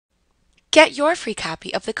Get your free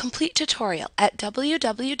copy of the complete tutorial at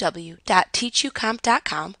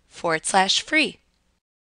www.teachucomp.com/free.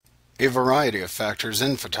 A variety of factors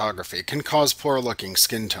in photography can cause poor-looking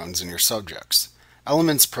skin tones in your subjects.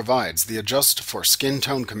 Elements provides the Adjust for Skin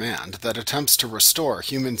Tone command that attempts to restore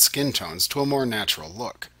human skin tones to a more natural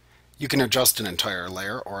look. You can adjust an entire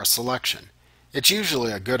layer or a selection. It's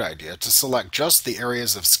usually a good idea to select just the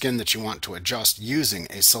areas of skin that you want to adjust using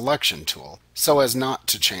a selection tool, so as not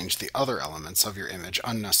to change the other elements of your image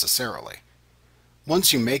unnecessarily.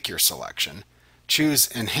 Once you make your selection, choose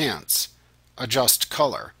Enhance, Adjust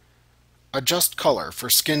Color for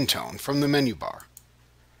Skin Tone from the menu bar.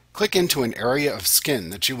 Click into an area of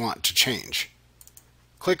skin that you want to change.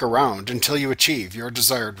 Click around until you achieve your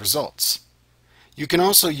desired results. You can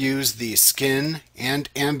also use the Skin and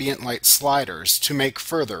Ambient Light sliders to make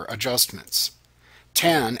further adjustments.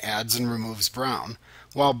 Tan adds and removes brown,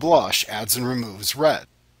 while Blush adds and removes red.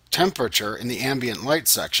 Temperature in the Ambient Light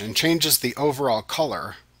section changes the overall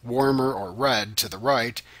color, warmer or red to the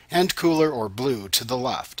right, and cooler or blue to the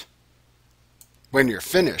left. When you're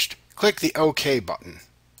finished, click the OK button.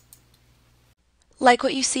 Like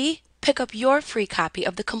what you see? Pick up your free copy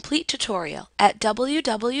of the complete tutorial at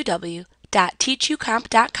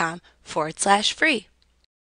www.teachucomp.com/free.